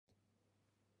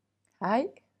Hi,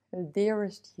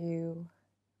 dearest you.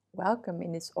 Welcome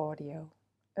in this audio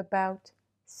about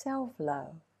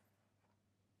self-love.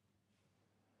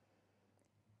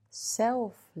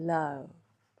 Self-love.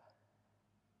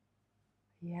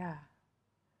 Yeah.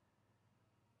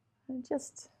 And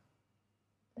just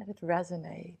let it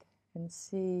resonate and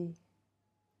see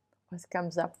what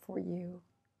comes up for you.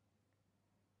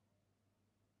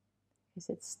 Is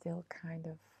it still kind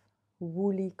of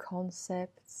woolly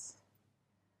concepts?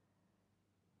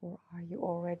 Or are you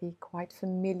already quite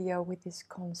familiar with this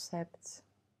concept?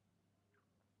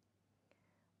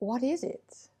 What is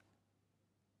it?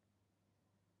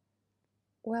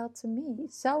 Well, to me,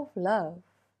 self-love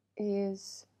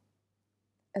is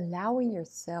allowing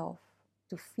yourself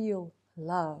to feel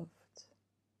loved.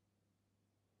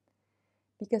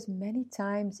 Because many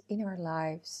times in our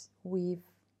lives we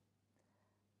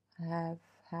have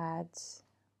had,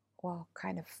 well,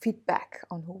 kind of feedback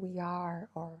on who we are,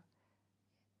 or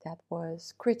that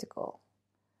was critical,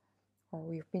 or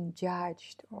we've been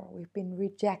judged, or we've been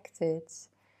rejected,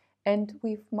 and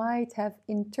we might have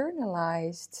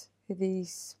internalized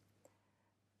these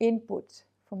input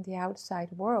from the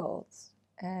outside world,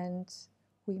 and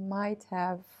we might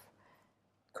have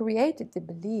created the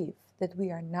belief that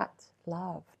we are not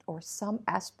loved, or some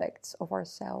aspects of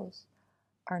ourselves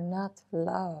are not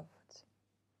loved.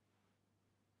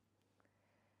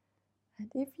 And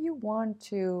if you want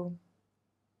to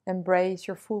embrace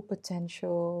your full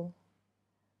potential,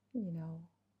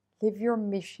 live your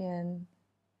mission,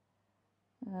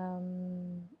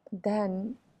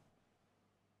 then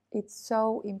it's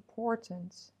so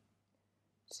important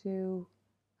to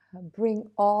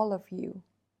bring all of you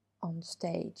on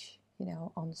stage,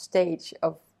 on stage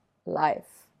of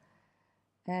life.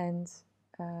 And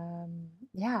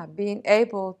being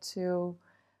able to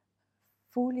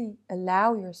fully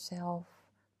allow yourself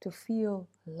to feel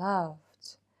loved,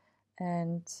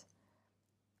 and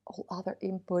all other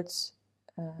inputs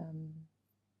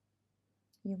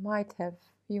you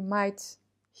might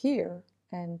hear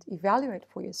and evaluate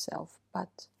for yourself,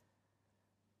 but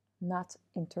not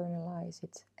internalize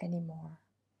it anymore.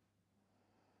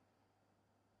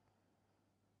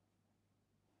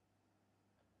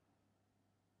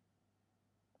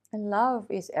 And love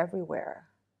is everywhere.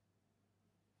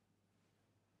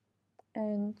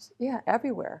 And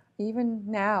everywhere. Even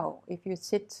now, if you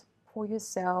sit for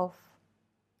yourself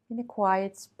in a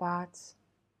quiet spot,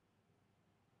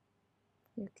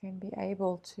 you can be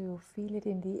able to feel it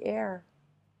in the air.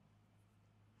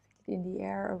 In the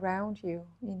air around you,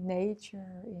 in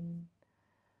nature, in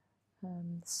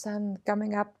sun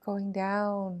coming up, going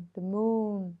down, the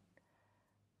moon,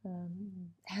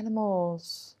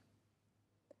 animals,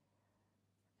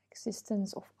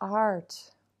 existence of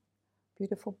art,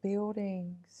 beautiful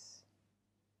buildings,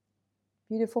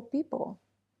 beautiful people.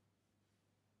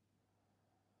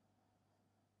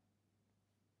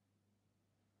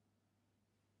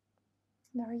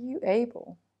 And are you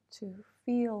able to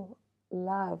feel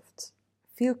loved,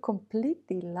 feel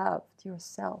completely loved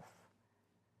yourself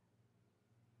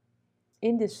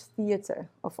in this theater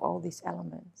of all these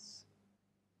elements?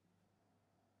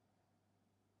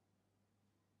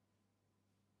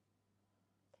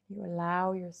 You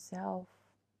allow yourself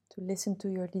to listen to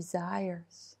your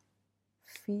desires,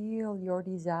 feel your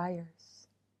desires.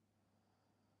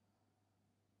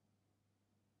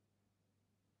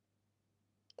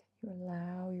 You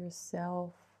allow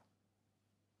yourself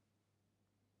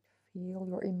to feel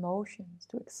your emotions,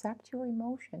 to accept your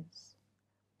emotions.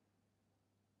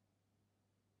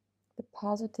 The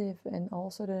positive and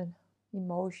also the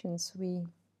emotions we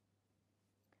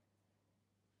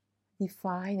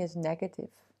define as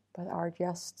negative, but are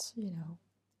just,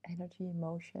 energy,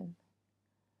 emotion,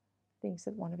 things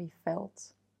that want to be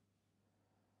felt.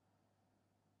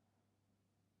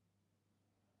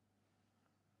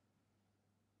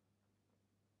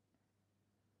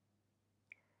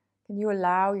 Can you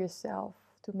allow yourself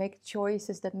to make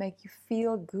choices that make you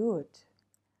feel good?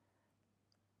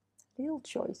 Little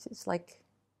choices like,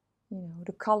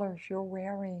 the colors you're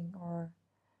wearing, or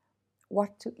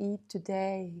what to eat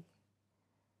today,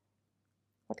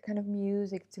 what kind of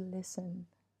music to listen,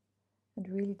 and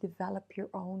really develop your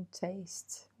own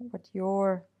taste, what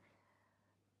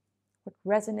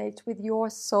resonates with your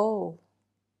soul,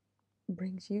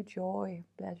 brings you joy,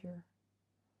 pleasure.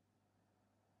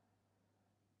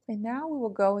 And now we will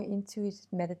go into this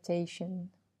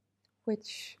meditation,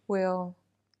 which will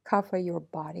cover your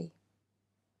body.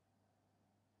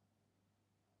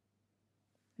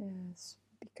 Yes,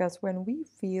 because when we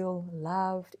feel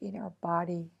loved in our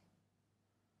body,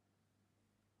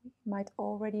 we might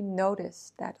already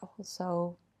notice that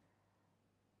also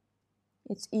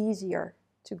it's easier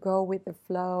to go with the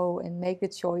flow and make the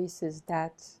choices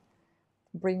that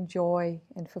bring joy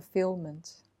and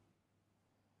fulfillment.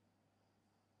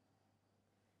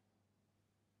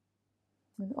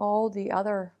 And all the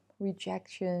other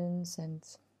rejections and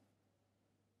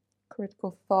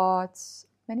critical thoughts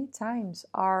many times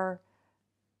are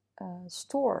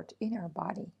stored in our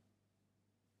body.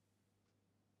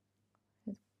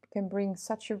 It can bring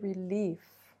such a relief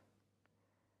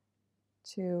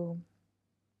to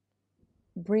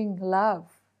bring love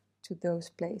to those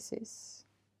places.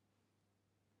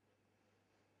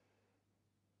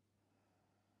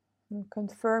 And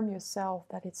confirm yourself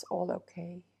that it's all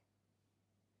okay.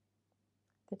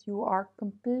 That you are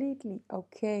completely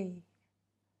okay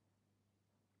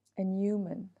and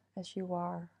human as you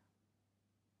are.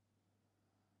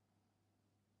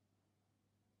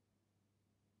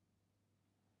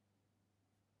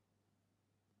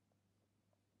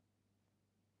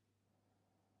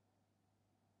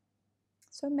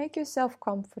 So make yourself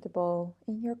comfortable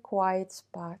in your quiet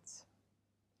spot.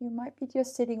 You might be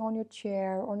just sitting on your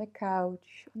chair, on a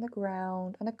couch, on the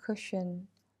ground, on a cushion,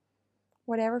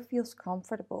 whatever feels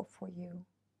comfortable for you.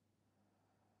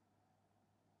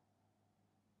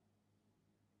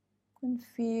 And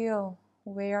feel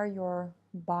where your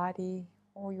body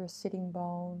or your sitting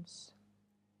bones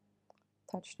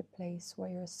touch the place where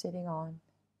you're sitting on.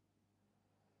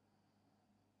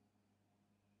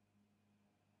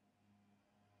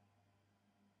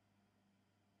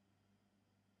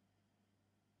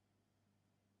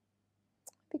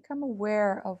 Become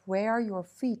aware of where your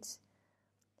feet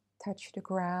touch the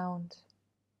ground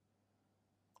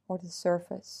or the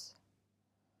surface.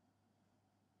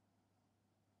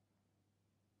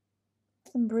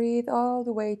 And breathe all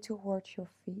the way towards your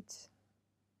feet.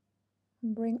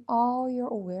 And bring all your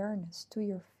awareness to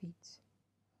your feet.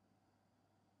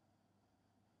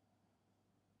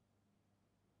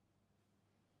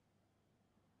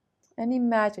 And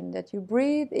imagine that you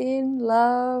breathe in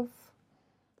love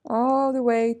all the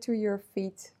way to your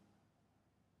feet.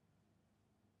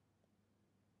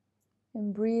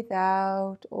 And breathe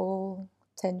out all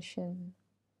tension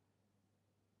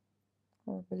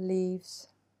or beliefs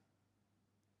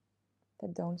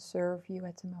that don't serve you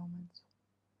at the moment.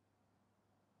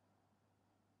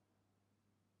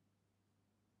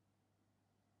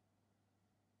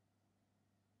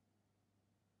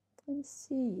 And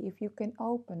see if you can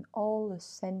open all the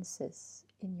senses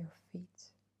in your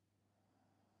feet.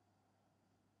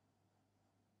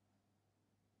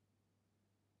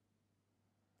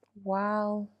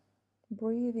 While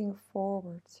breathing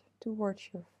forward towards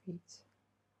your feet.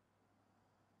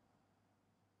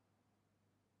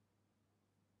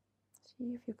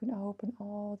 See if you can open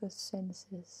all the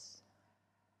senses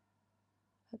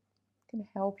that can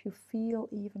help you feel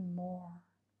even more.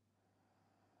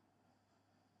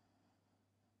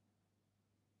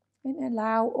 And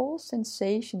allow all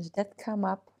sensations that come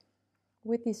up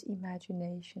with this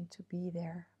imagination to be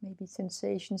there. Maybe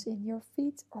sensations in your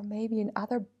feet or maybe in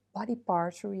other body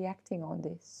parts reacting on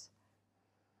this.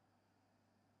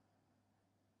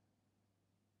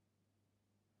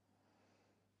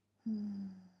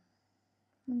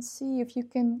 And see if you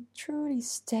can truly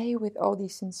stay with all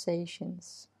these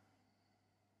sensations.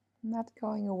 Not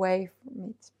going away from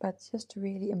it, but just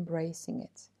really embracing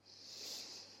it.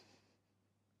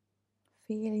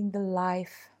 Feeling the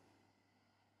life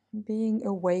being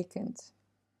awakened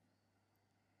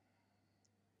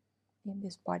in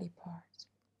this body part.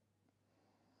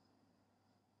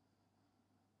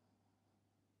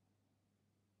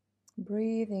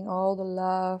 Breathing all the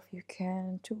love you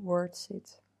can towards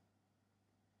it.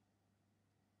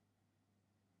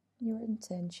 Your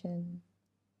intention.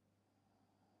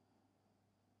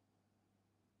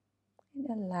 And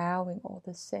allowing all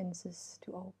the senses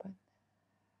to open.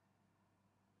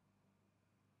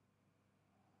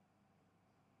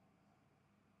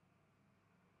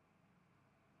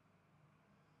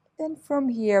 Then from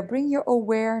here, bring your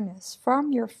awareness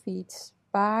from your feet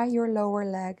by your lower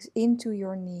legs into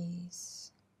your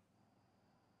knees.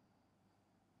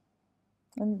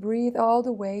 And breathe all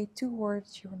the way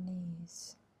towards your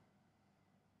knees.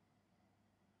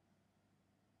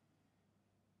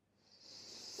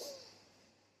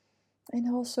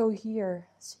 And also here,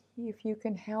 see if you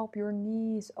can help your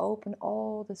knees open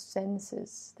all the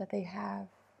senses that they have.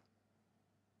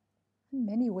 And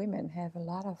many women have a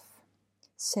lot of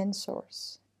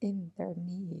sensors in their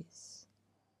knees.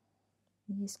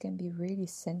 Knees can be really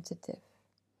sensitive.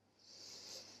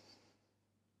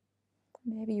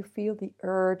 Maybe you feel the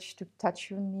urge to touch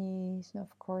your knees, and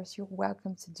of course you're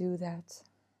welcome to do that.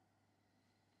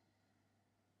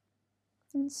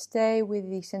 And stay with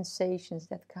the sensations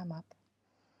that come up.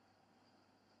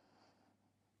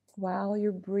 While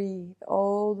you breathe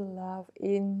all the love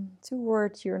in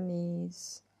towards your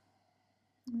knees.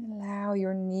 And allow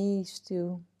your knees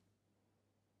to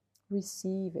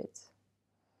receive it.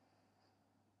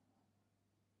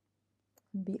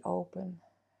 And be open.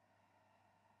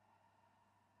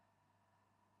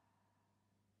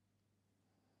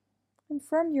 And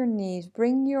from your knees,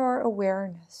 bring your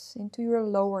awareness into your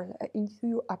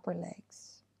upper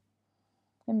legs.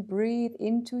 And breathe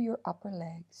into your upper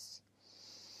legs.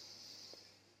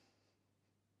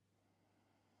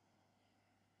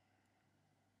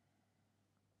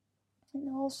 And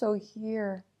also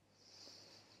here,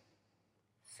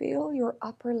 fill your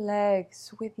upper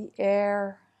legs with the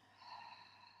air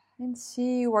and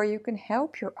see where you can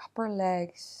help your upper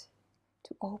legs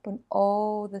to open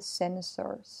all the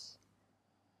sensors.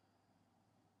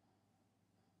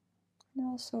 And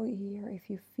also here, if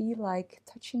you feel like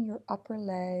touching your upper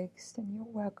legs, then you're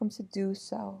welcome to do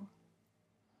so.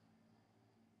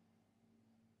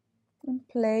 And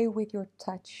play with your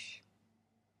touch.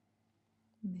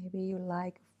 Maybe you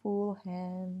like a full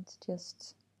hand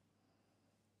just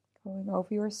going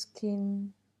over your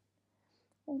skin,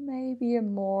 or maybe a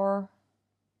more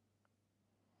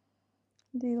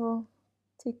little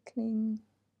tickling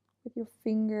with your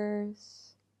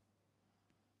fingers,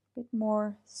 a bit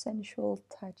more sensual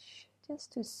touch,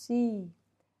 just to see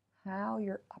how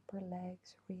your upper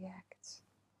legs react.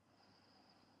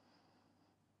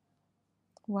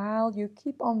 While you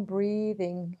keep on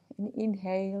breathing and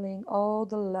inhaling all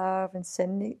the love and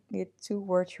sending it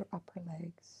towards your upper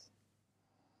legs.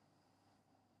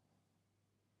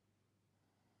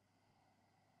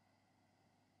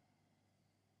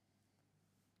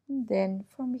 And then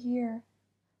from here,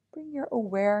 bring your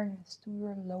awareness to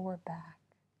your lower back.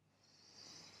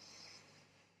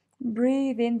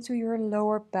 Breathe into your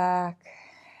lower back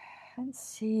and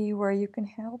see where you can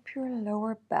help your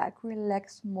lower back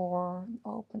relax more and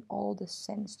open all the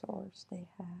sensors they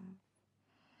have.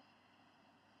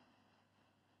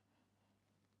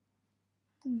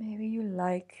 And maybe you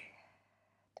like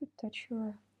to touch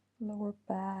your lower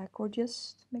back or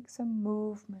just make some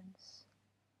movements.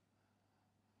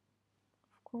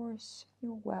 Of course,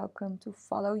 you're welcome to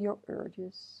follow your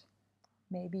urges.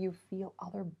 Maybe you feel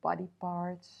other body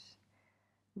parts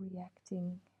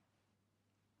reacting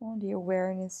on the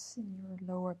awareness in your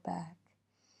lower back.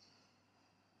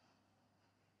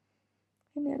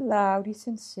 And allow these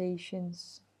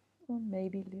sensations, or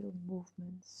maybe little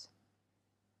movements,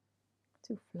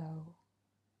 to flow.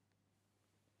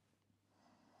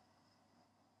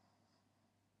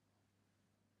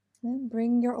 And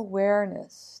bring your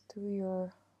awareness to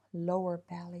your lower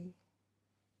belly,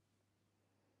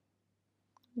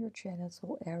 your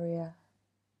genital area.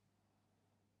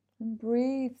 And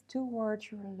breathe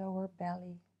towards your lower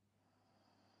belly.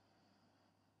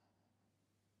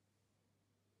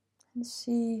 And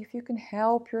see if you can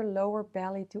help your lower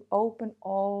belly to open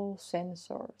all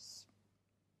sensors.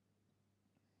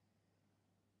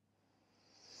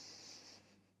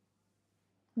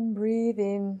 And breathe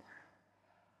in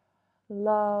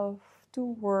love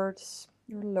towards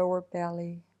your lower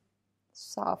belly,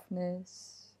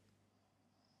 softness,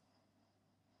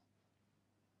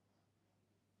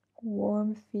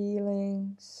 warm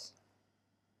feelings,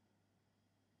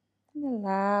 and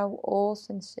allow all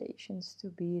sensations to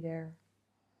be there.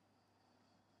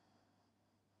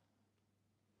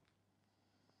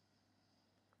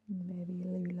 Maybe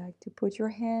you like to put your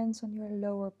hands on your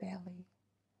lower belly.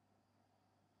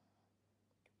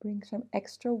 Bring some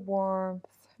extra warmth,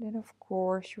 then of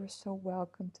course you're so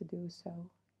welcome to do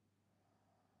so.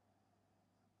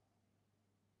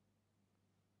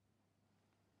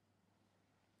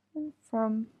 And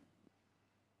from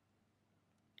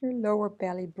your lower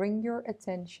belly, bring your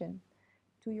attention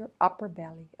to your upper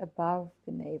belly above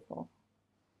the navel.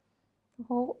 The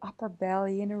whole upper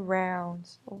belly and around,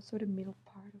 also the middle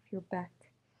part of your back.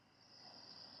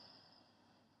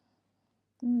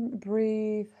 And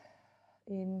breathe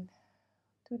in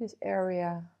to this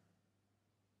area.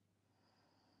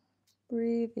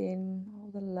 Breathe in all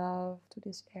the love to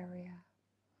this area.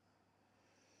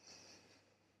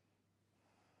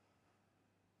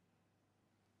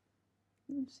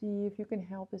 And see if you can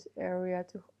help this area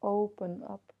to open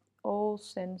up all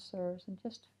sensors and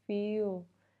just feel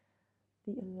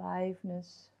the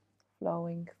aliveness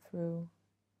flowing through.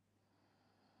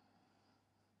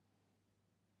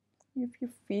 If you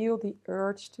feel the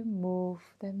urge to move,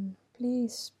 then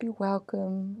please be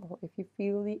welcome. Or if you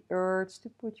feel the urge to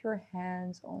put your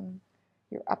hands on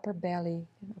your upper belly,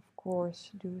 then of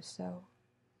course do so.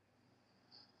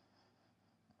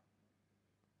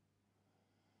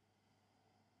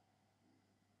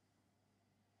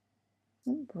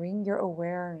 And bring your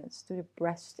awareness to the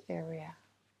breast area,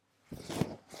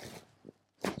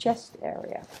 chest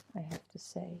area, I have to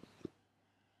say.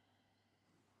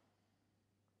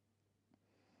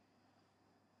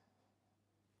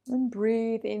 And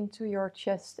breathe into your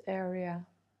chest area.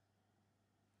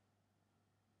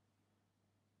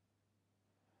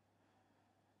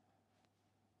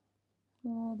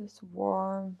 Oh, this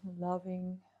warm,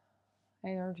 loving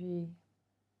energy.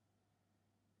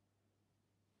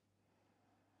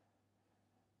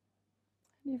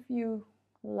 If you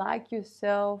like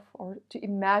yourself, or to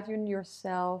imagine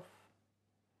yourself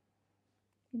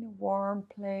in a warm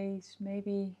place,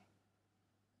 maybe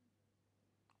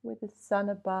with the sun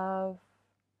above,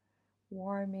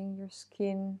 warming your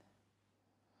skin.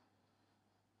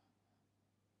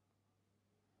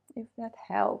 If that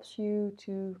helps you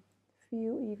to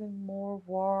feel even more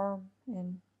warm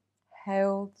and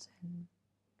held and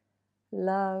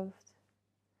loved,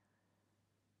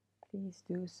 please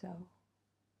do so.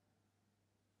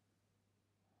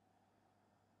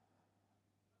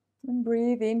 And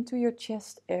breathe into your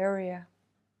chest area.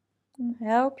 And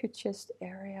help your chest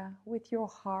area with your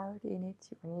heart in it,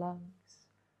 your lungs,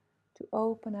 to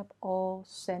open up all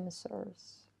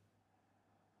sensors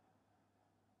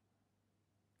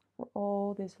for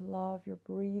all this love you're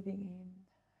breathing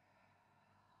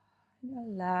in.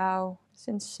 And allow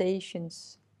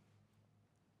sensations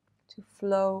to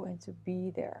flow and to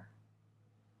be there.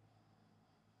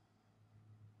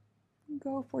 And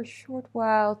go for a short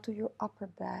while to your upper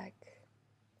back,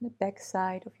 the back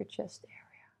side of your chest area.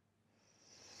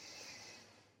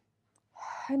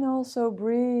 And also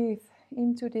breathe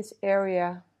into this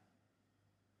area.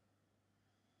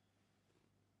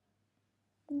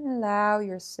 And allow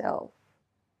yourself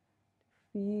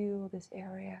to feel this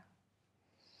area.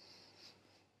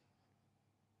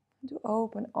 To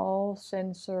open all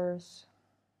sensors.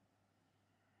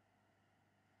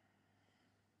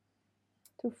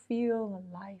 To feel the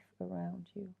life around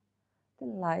you. The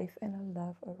life and the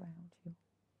love around you.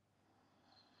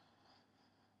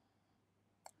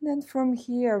 Then from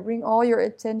here, bring all your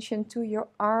attention to your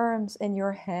arms and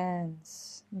your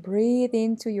hands. Breathe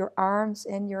into your arms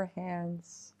and your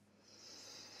hands.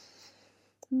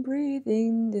 Breathe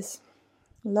in this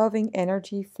loving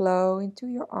energy flow into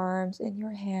your arms and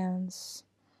your hands.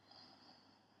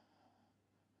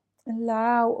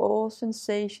 Allow all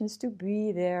sensations to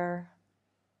be there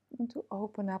and to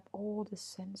open up all the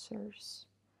sensors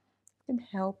and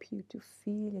help you to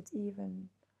feel it even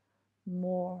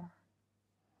more.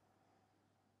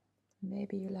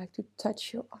 Maybe you like to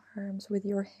touch your arms with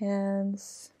your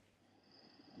hands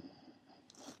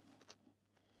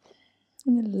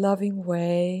in a loving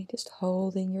way, just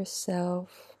holding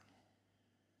yourself,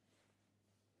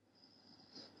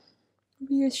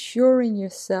 reassuring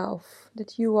yourself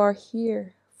that you are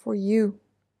here for you,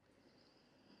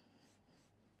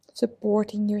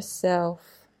 supporting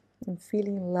yourself and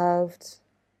feeling loved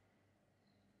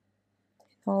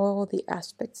in all the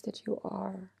aspects that you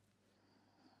are.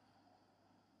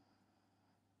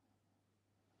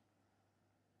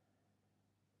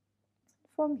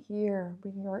 From here,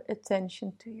 bring your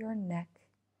attention to your neck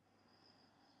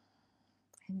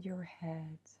and your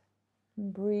head.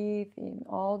 And breathe in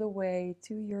all the way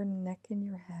to your neck and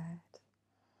your head.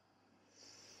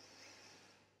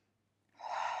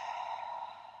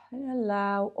 And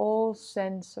allow all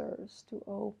sensors to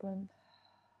open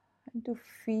and to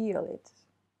feel it.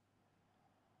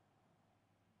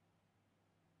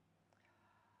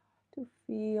 To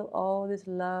feel all this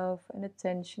love and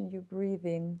attention you breathe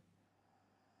in.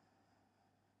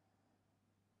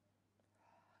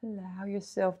 Allow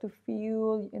yourself to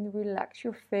feel and relax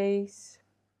your face,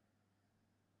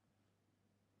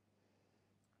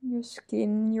 your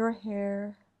skin, your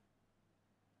hair.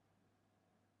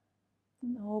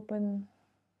 And open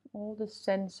all the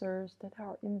sensors that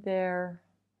are in there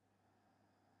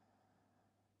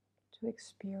to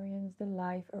experience the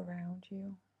life around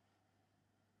you.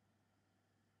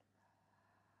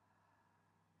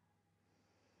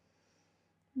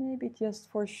 Maybe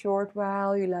just for a short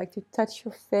while you like to touch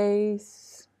your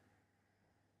face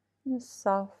in a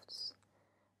soft,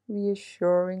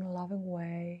 reassuring, loving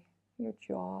way, your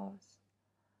jaws,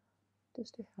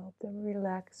 just to help them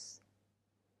relax.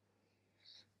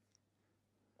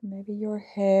 Maybe your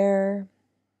hair,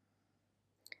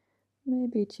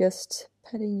 maybe just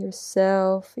petting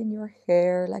yourself in your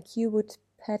hair like you would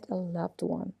pet a loved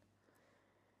one.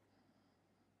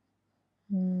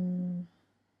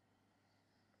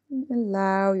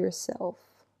 Allow yourself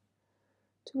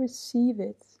to receive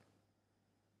it.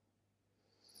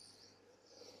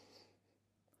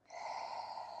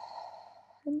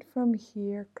 And from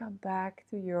here, come back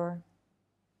to your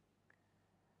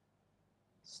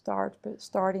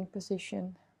starting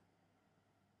position.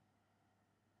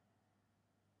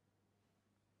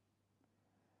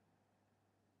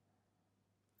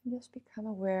 Just become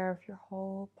aware of your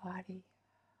whole body,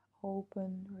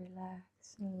 open,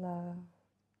 relaxed, and love.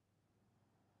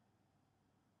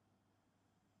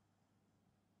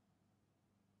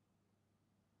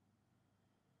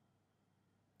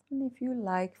 And if you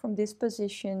like, from this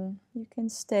position, you can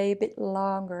stay a bit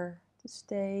longer, to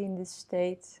stay in this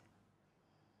state.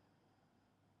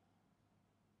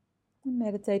 And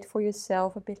meditate for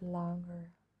yourself a bit longer.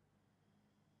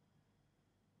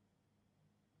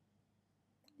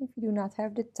 If you do not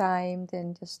have the time,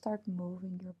 then just start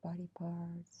moving your body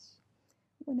parts.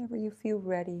 Whenever you feel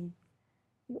ready,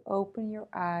 you open your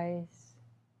eyes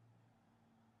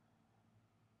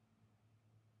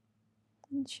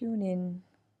and tune in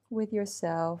with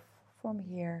yourself from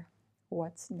here.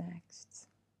 What's next?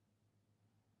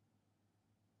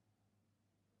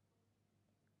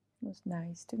 It was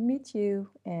nice to meet you,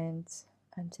 and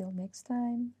until next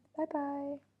time, bye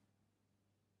bye.